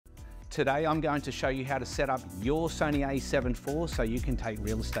Today I'm going to show you how to set up your Sony A7 IV so you can take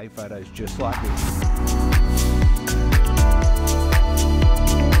real estate photos just like this.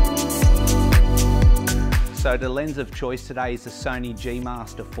 So the lens of choice today is the Sony G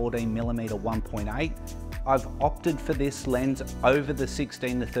Master 14mm 1.8. I've opted for this lens over the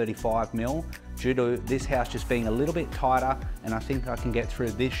 16 to 35mm due to this house just being a little bit tighter, and I think I can get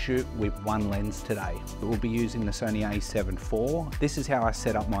through this shoot with one lens today. We'll be using the Sony A7 IV. This is how I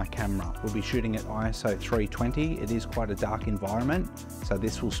set up my camera. We'll be shooting at ISO 320. It is quite a dark environment, so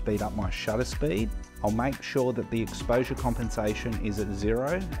this will speed up my shutter speed. I'll make sure that the exposure compensation is at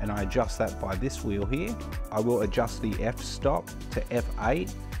 0, and I adjust that by this wheel here. I will adjust the f-stop to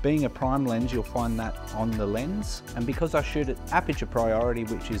f8. Being a prime lens, you'll find that on the lens. And because I shoot at aperture priority,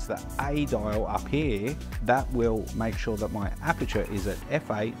 which is the A dial up here, that will make sure that my aperture is at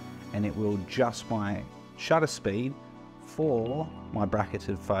f8, and it will adjust my shutter speed for my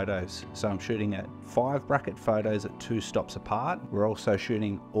bracketed photos. So I'm shooting at 5 bracket photos at 2 stops apart. We're also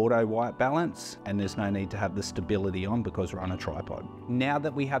shooting auto white balance, and there's no need to have the stability on because we're on a tripod. Now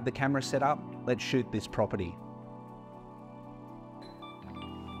that we have the camera set up, let's shoot this property.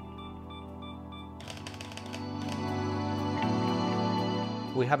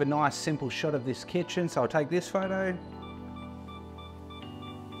 We have a nice simple shot of this kitchen, so I'll take this photo.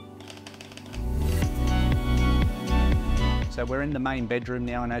 So we're in the main bedroom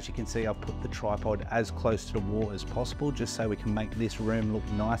now, and as you can see, I've put the tripod as close to the wall as possible just so we can make this room look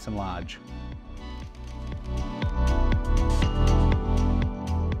nice and large.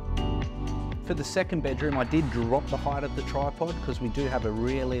 For the second bedroom, I did drop the height of the tripod because we do have a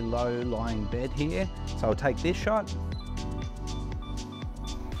really low lying bed here. So I'll take this shot.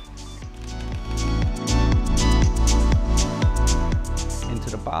 Into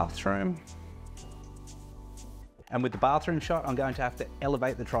the bathroom. And with the bathroom shot, I'm going to have to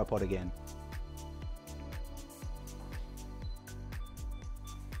elevate the tripod again.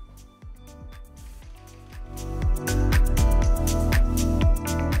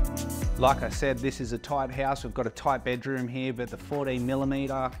 Like I said, this is a tight house. We've got a tight bedroom here, but the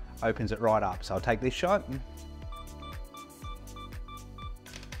 14mm opens it right up. So I'll take this shot.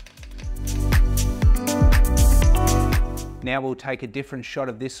 Now we'll take a different shot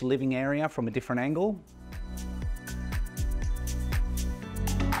of this living area from a different angle.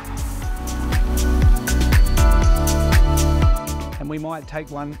 And we might take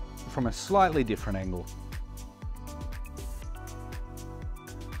one from a slightly different angle.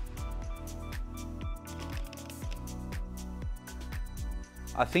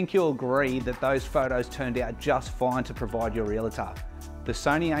 I think you'll agree that those photos turned out just fine to provide your realtor. The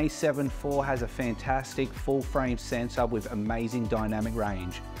Sony A7 IV has a fantastic full frame sensor with amazing dynamic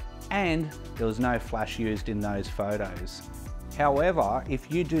range, and there was no flash used in those photos. However,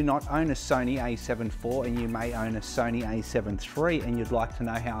 if you do not own a Sony A7 IV and you may own a Sony A7 III and you'd like to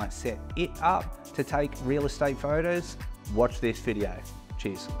know how I set it up to take real estate photos, watch this video.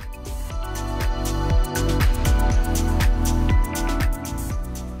 Cheers.